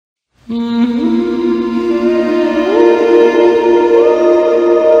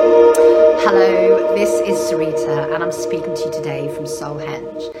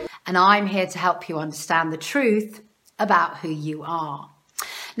and I'm here to help you understand the truth about who you are.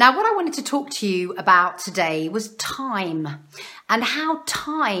 Now, what I wanted to talk to you about today was time and how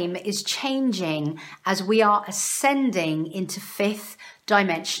time is changing as we are ascending into fifth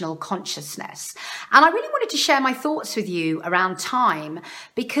dimensional consciousness. And I really wanted to share my thoughts with you around time,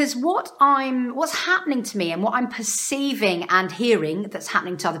 because what's happening to me and what I'm perceiving and hearing that's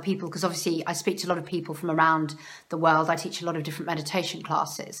happening to other people, because obviously I speak to a lot of people from around the world, I teach a lot of different meditation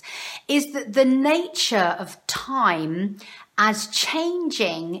classes, is that the nature of time as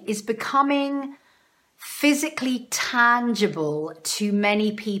changing is becoming physically tangible to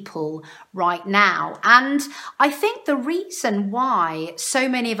many people right now. And I think the reason why so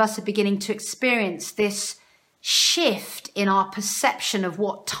many of us are beginning to experience this shift in our perception of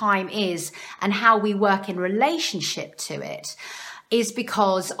what time is and how we work in relationship to it is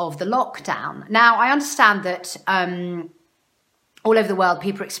because of the lockdown. Now, I understand that all over the world,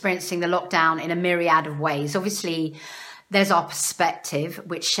 people are experiencing the lockdown in a myriad of ways. Obviously, there's our perspective,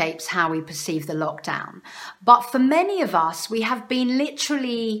 which shapes how we perceive the lockdown. But for many of us, we have been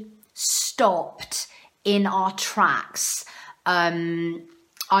literally stopped in our tracks,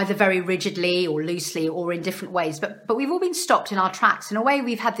 either very rigidly or loosely or in different ways. But we've all been stopped in our tracks. In a way,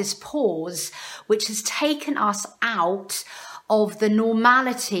 we've had this pause, which has taken us out of the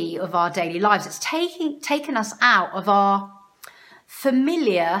normality of our daily lives. It's taken us out of our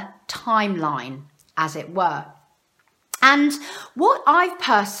familiar timeline, as it were. And what I've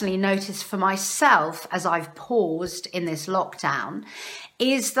personally noticed for myself as I've paused in this lockdown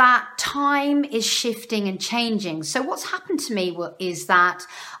is that time is shifting and changing. So what's happened to me is that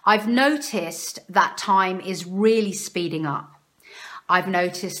I've noticed that time is really speeding up. I've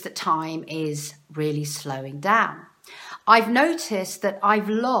noticed that time is really slowing down. I've noticed that I've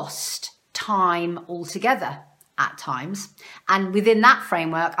lost time altogether at times. And within that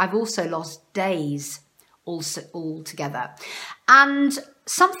framework, I've also lost days altogether. And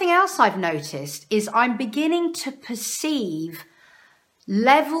something else I've noticed is I'm beginning to perceive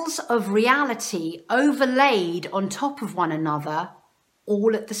levels of reality overlaid on top of one another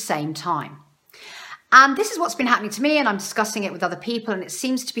all at the same time. And this is what's been happening to me, and I'm discussing it with other people, and it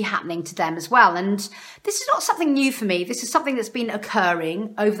seems to be happening to them as well. And this is not something new for me. This is something that's been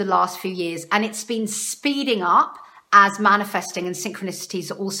occurring over the last few years, and it's been speeding up as manifesting and synchronicities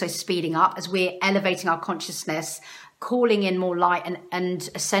are also speeding up as we're elevating our consciousness, calling in more light and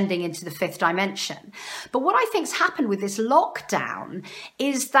ascending into the fifth dimension. But what I think's happened with this lockdown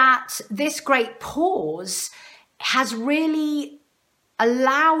is that this great pause has really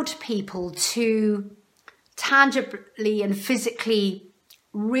allowed people to tangibly and physically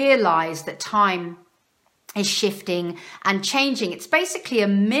realize that time is shifting and changing. It's basically a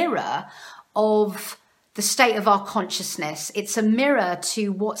mirror of the state of our consciousness. It's a mirror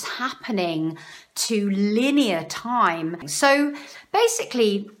to what's happening to linear time. So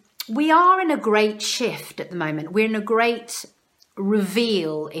basically, we are in a great shift at the moment. We're in a great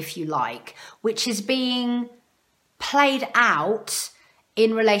reveal, if you like, which is being played out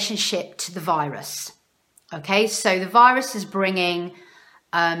in relationship to the virus. Okay, so the virus is bringing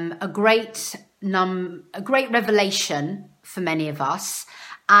a great revelation for many of us,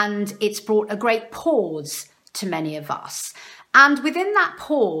 and it's brought a great pause to many of us. And within that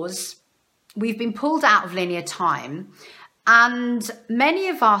pause, we've been pulled out of linear time, and many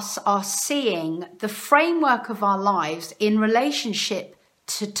of us are seeing the framework of our lives in relationship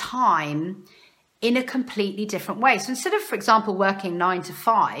to time in a completely different way. So instead of, for example, working 9 to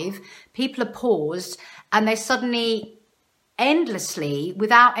 5, people are paused and they suddenly endlessly,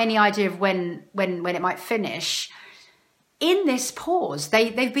 without any idea of when it might finish, in this pause,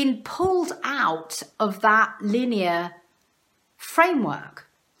 they've been pulled out of that linear framework,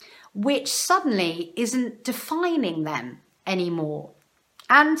 which suddenly isn't defining them anymore.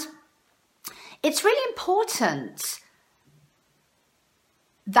 And it's really important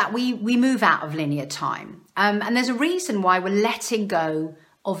that we move out of linear time. And there's a reason why we're letting go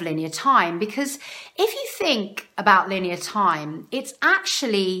of linear time, because if you think about linear time, it's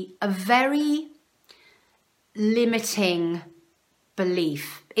actually a very limiting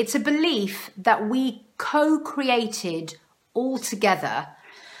belief. It's a belief that we co-created all together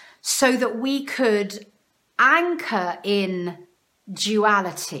so that we could anchor in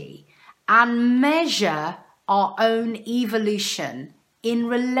duality and measure our own evolution in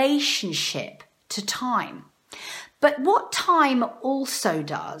relationship to time. But what time also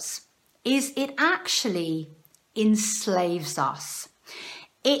does is it actually enslaves us.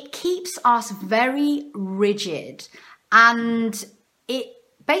 It keeps us very rigid, and it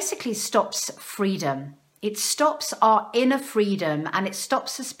basically stops freedom It stops our inner freedom, and it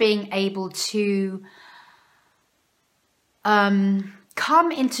stops us being able to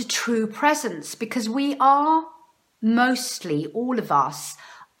come into true presence, because we are mostly, all of us,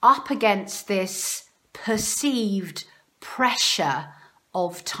 up against this perceived pressure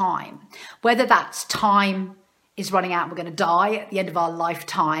of time. Whether that's time is running out and we're going to die at the end of our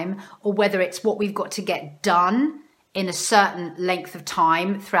lifetime, or whether it's what we've got to get done in a certain length of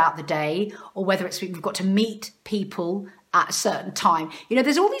time throughout the day, or whether it's we've got to meet people at a certain time. You know,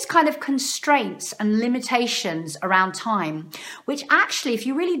 there's all these kind of constraints and limitations around time, which actually, if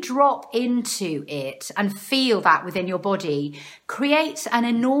you really drop into it and feel that within your body, creates an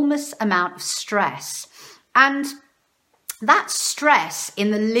enormous amount of stress. And that stress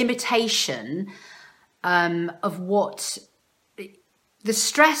in the limitation of what, the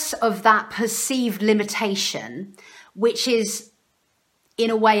stress of that perceived limitation, which is in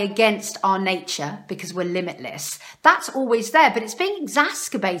a way against our nature because we're limitless, that's always there, but it's being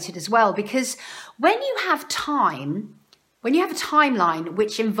exacerbated as well, because when you have time, when you have a timeline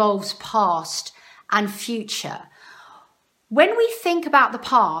which involves past and future, when we think about the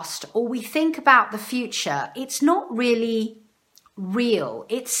past or we think about the future, it's not really real.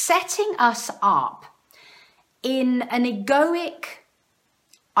 It's setting us up in an egoic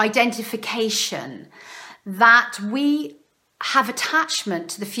identification that we have attachment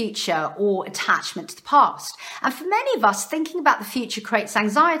to the future or attachment to the past. And for many of us, thinking about the future creates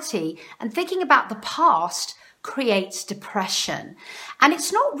anxiety, and thinking about the past creates depression. And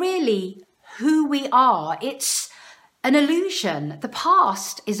it's not really who we are. It's an illusion. The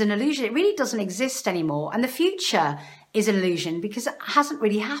past is an illusion. It really doesn't exist anymore. And the future is an illusion because it hasn't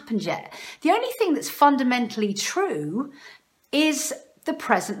really happened yet. The only thing that's fundamentally true is the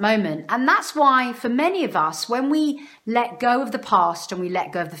present moment. And that's why for many of us, when we let go of the past and we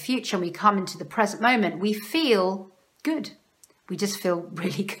let go of the future and we come into the present moment, we feel good. We just feel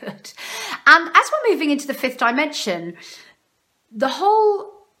really good. And as we're moving into the fifth dimension, the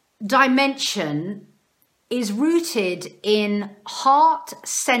whole dimension is rooted in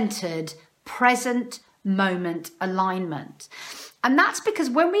heart-centered present moment alignment. And that's because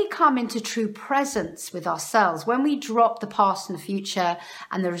when we come into true presence with ourselves, when we drop the past and the future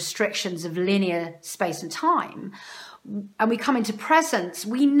and the restrictions of linear space and time, and we come into presence,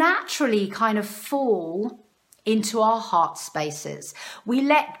 we naturally kind of fall into our heart spaces. We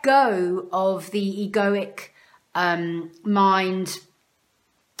let go of the egoic mind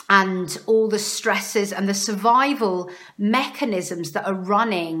and all the stresses and the survival mechanisms that are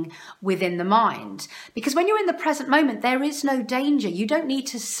running within the mind. Because when you're in the present moment, there is no danger. You don't need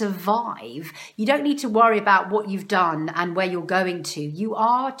to survive. You don't need to worry about what you've done and where you're going to. You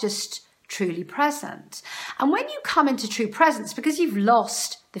are just truly present. And when you come into true presence, because you've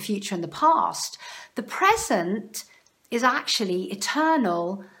lost the future and the past, the present is actually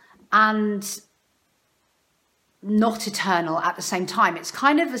eternal and not eternal at the same time. It's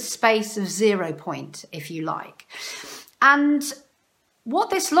kind of a space of 0 point, if you like. And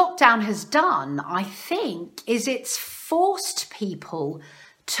what this lockdown has done, I think, is it's forced people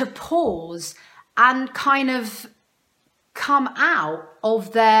to pause and kind of come out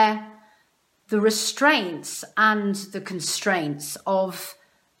of the restraints and the constraints of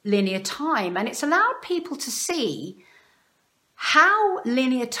linear time. And it's allowed people to see how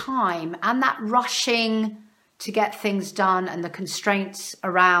linear time and that rushing to get things done and the constraints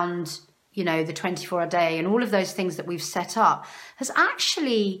around, you know, the 24-hour day and all of those things that we've set up has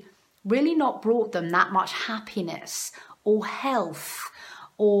actually really not brought them that much happiness or health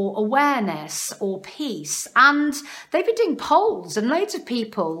or awareness or peace. And they've been doing polls, and loads of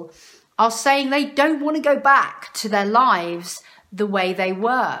people are saying they don't want to go back to their lives the way they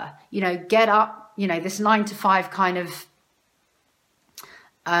were. You know, get up, you know, this 9 to 5 kind of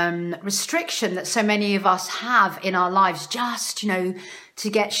restriction that so many of us have in our lives, just, you know, to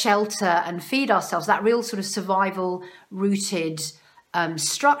get shelter and feed ourselves, that real sort of survival rooted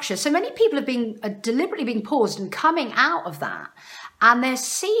structure. So many people have been deliberately being paused and coming out of that. And they're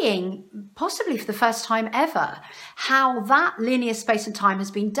seeing, possibly for the first time ever, how that linear space and time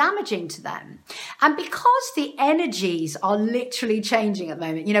has been damaging to them. And because the energies are literally changing at the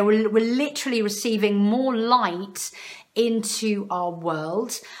moment, you know, we're literally receiving more light into our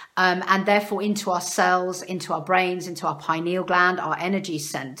world, and therefore into our cells, into our brains, into our pineal gland, our energy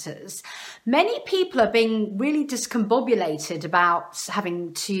centers. Many people are being really discombobulated about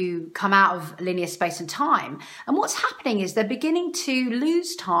having to come out of linear space and time. And what's happening is they're beginning to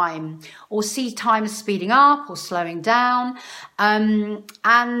lose time or see time as speeding up or slowing down.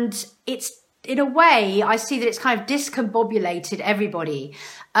 And it's in a way, I see that it's kind of discombobulated everybody.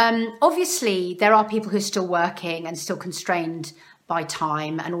 Obviously, there are people who are still working and still constrained by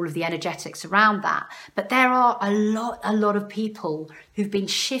time and all of the energetics around that. But there are a lot of people who've been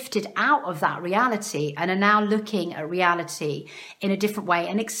shifted out of that reality and are now looking at reality in a different way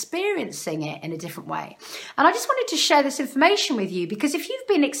and experiencing it in a different way. And I just wanted to share this information with you, because if you've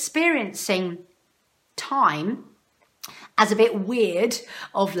been experiencing time as a bit weird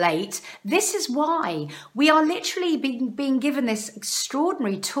of late, this is why. We are literally being given this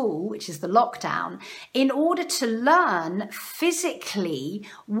extraordinary tool, which is the lockdown, in order to learn physically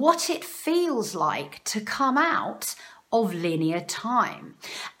what it feels like to come out of linear time.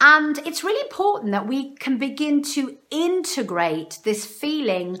 And it's really important that we can begin to integrate this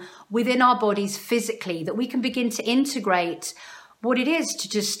feeling within our bodies physically, that we can begin to integrate what it is to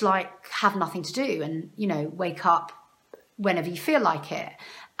just like have nothing to do and, you know, wake up whenever you feel like it,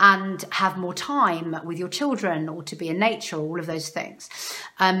 and have more time with your children, or to be in nature, or all of those things.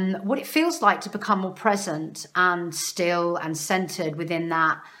 What it feels like to become more present and still and centered within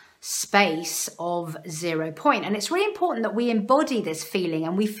that space of 0 point. And it's really important that we embody this feeling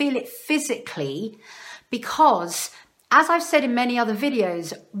and we feel it physically, because as I've said in many other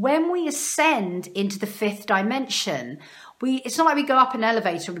videos, when we ascend into the 5th dimension, it's not like we go up an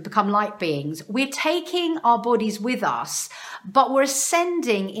elevator and we become light beings. We're taking our bodies with us, but we're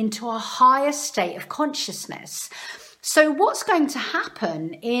ascending into a higher state of consciousness. So what's going to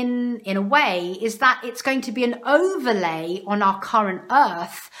happen in a way is that it's going to be an overlay on our current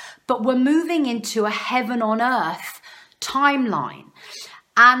earth, but we're moving into a heaven on earth timeline.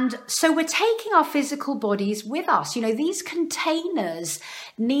 And so we're taking our physical bodies with us. You know, these containers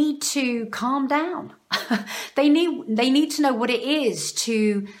need to calm down. They need to know what it is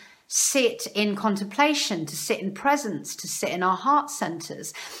to sit in contemplation, to sit in presence, to sit in our heart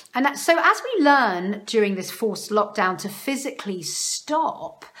centers. And so as we learn during this forced lockdown to physically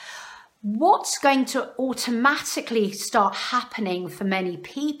stop, what's going to automatically start happening for many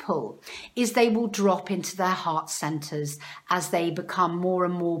people is they will drop into their heart centers as they become more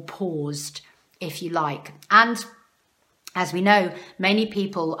and more paused, if you like. And as we know, many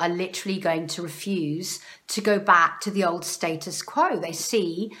people are literally going to refuse to go back to the old status quo. They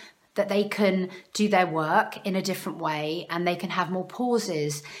see that they can do their work in a different way and they can have more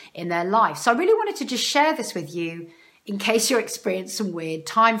pauses in their life. So I really wanted to just share this with you in case you're experiencing some weird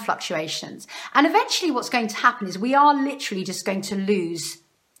time fluctuations. And eventually what's going to happen is we are literally just going to lose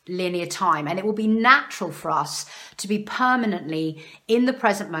linear time, and it will be natural for us to be permanently in the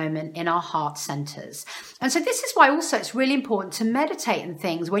present moment in our heart centers. And so this is why also it's really important to meditate and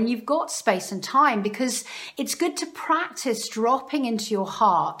things when you've got space and time, because it's good to practice dropping into your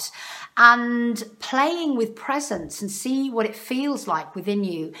heart and playing with presence and see what it feels like within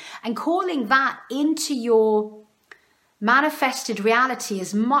you, and calling that into your manifested reality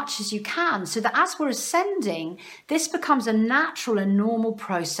as much as you can, so that as we're ascending, this becomes a natural and normal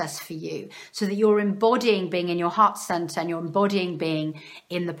process for you, so that you're embodying being in your heart center and you're embodying being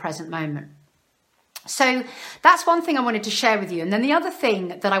in the present moment. So that's one thing I wanted to share with you. And then the other thing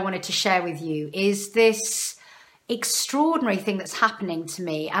that I wanted to share with you is this extraordinary thing that's happening to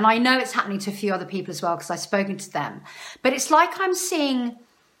me. And I know it's happening to a few other people as well, because I've spoken to them. But it's like I'm seeing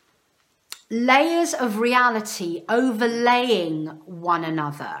layers of reality overlaying one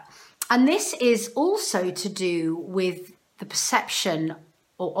another. And this is also to do with the perception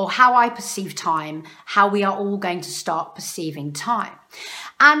or how I perceive time, how we are all going to start perceiving time.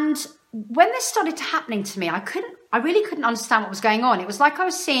 And when this started happening to me, I really couldn't understand what was going on. It was like I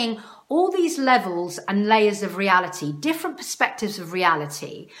was seeing all these levels and layers of reality, different perspectives of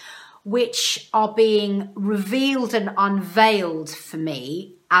reality, which are being revealed and unveiled for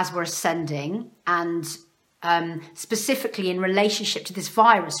me as we're ascending, and specifically in relationship to this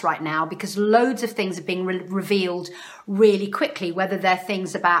virus right now, because loads of things are being revealed really quickly, whether they're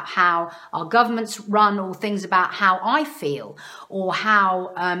things about how our governments run, or things about how I feel, or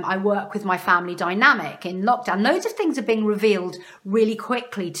how I work with my family dynamic in lockdown. Loads of things are being revealed really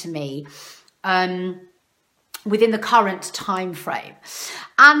quickly to me within the current time frame.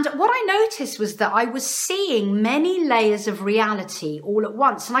 And what I noticed was that I was seeing many layers of reality all at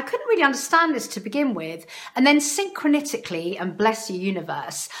once, and I couldn't really understand this to begin with. And then synchronistically, and bless you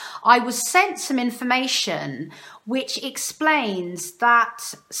universe, I was sent some information which explains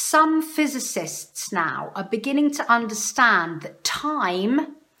that some physicists now are beginning to understand that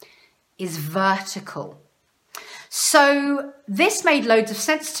time is vertical. So this made loads of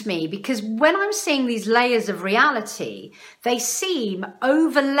sense to me, because when I'm seeing these layers of reality, they seem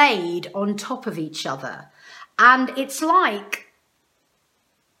overlaid on top of each other. And it's like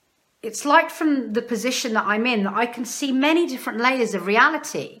it's like from the position that I'm in, that I can see many different layers of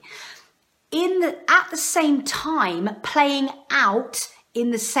reality at the same time playing out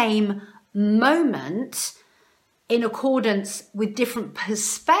in the same moment in accordance with different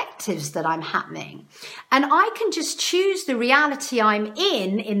perspectives that I'm happening. And I can just choose the reality I'm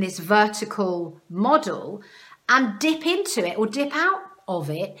in this vertical model, and dip into it or dip out of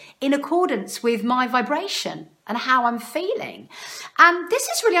it in accordance with my vibration and how I'm feeling. And this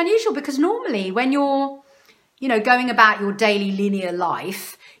is really unusual, because normally when you're, going about your daily linear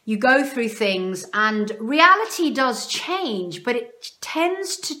life, you go through things and reality does change, but it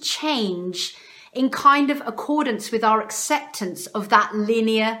tends to change in kind of accordance with our acceptance of that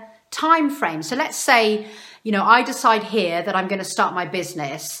linear time frame. So let's say, I decide here that I'm going to start my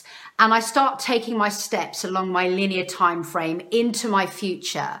business, and I start taking my steps along my linear time frame into my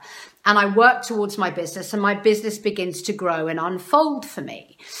future, and I work towards my business, and my business begins to grow and unfold for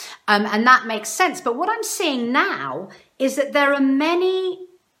me. And that makes sense. But what I'm seeing now is that there are many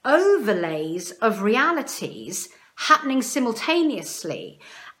overlays of realities happening simultaneously.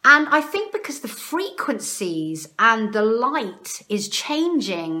 And I think because the frequencies and the light is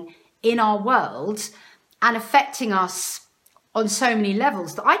changing in our world and affecting us on so many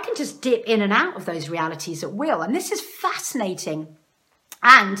levels, that I can just dip in and out of those realities at will. And this is fascinating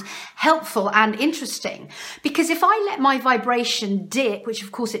and helpful and interesting, because if I let my vibration dip, which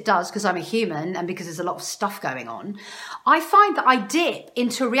of course it does because I'm a human and because there's a lot of stuff going on, I find that I dip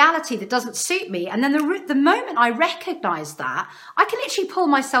into a reality that doesn't suit me. And then the moment I recognize that, I can literally pull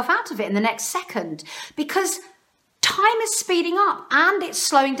myself out of it in the next second, because time is speeding up and it's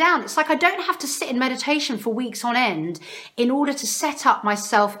slowing down. It's like I don't have to sit in meditation for weeks on end in order to set up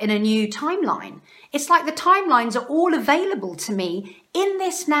myself in a new timeline. It's like the timelines are all available to me in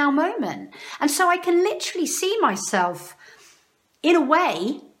this now moment. And so I can literally see myself, in a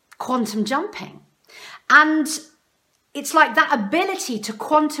way, quantum jumping. And it's like that ability to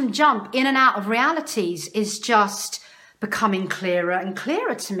quantum jump in and out of realities is just becoming clearer and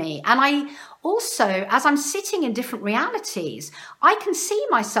clearer to me. And I also, as I'm sitting in different realities, I can see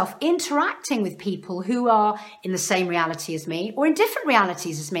myself interacting with people who are in the same reality as me or in different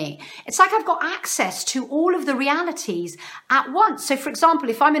realities as me. It's like I've got access to all of the realities at once. So for example,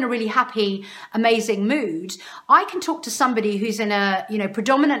 if I'm in a really happy, amazing mood, I can talk to somebody who's in a,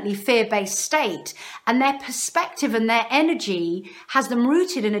 predominantly fear-based state, and their perspective and their energy has them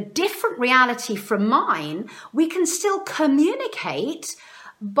rooted in a different reality from mine. We can still communicate,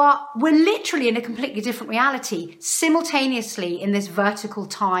 but we're literally in a completely different reality simultaneously in this vertical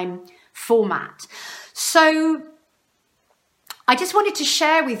time format. So I just wanted to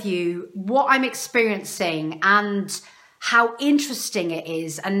share with you what I'm experiencing and how interesting it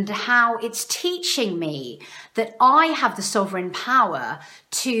is, and how it's teaching me that I have the sovereign power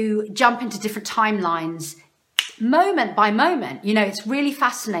to jump into different timelines moment by moment. It's really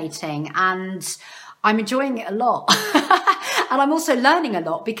fascinating, and I'm enjoying it a lot. And I'm also learning a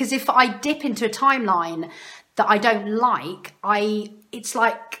lot, because if I dip into a timeline that I don't like, it's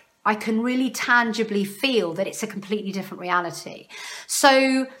like I can really tangibly feel that it's a completely different reality.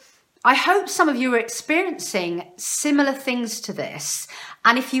 So I hope some of you are experiencing similar things to this.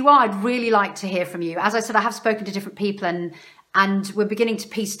 And if you are, I'd really like to hear from you. As I said, I have spoken to different people, and we're beginning to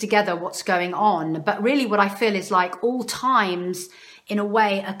piece together what's going on. But really what I feel is like all times, in a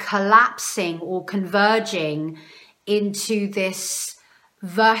way, are collapsing or converging into this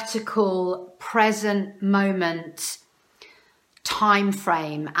vertical present moment time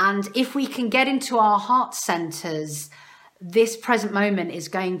frame. And if we can get into our heart centers, this present moment is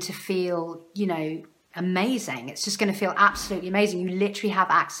going to feel, amazing. It's just going to feel absolutely amazing. You literally have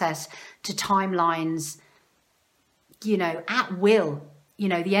access to timelines, at will.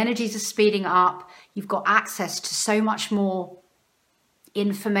 The energies are speeding up. You've got access to so much more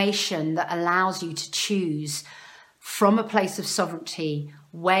information that allows you to choose from a place of sovereignty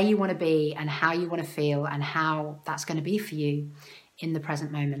where you want to be and how you want to feel and how that's going to be for you in the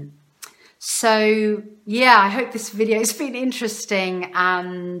present moment. So yeah, I hope this video has been interesting,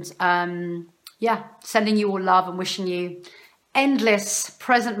 and sending you all love and wishing you endless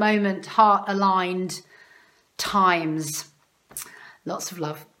present moment, heart aligned times. Lots of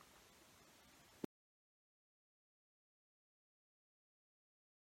love.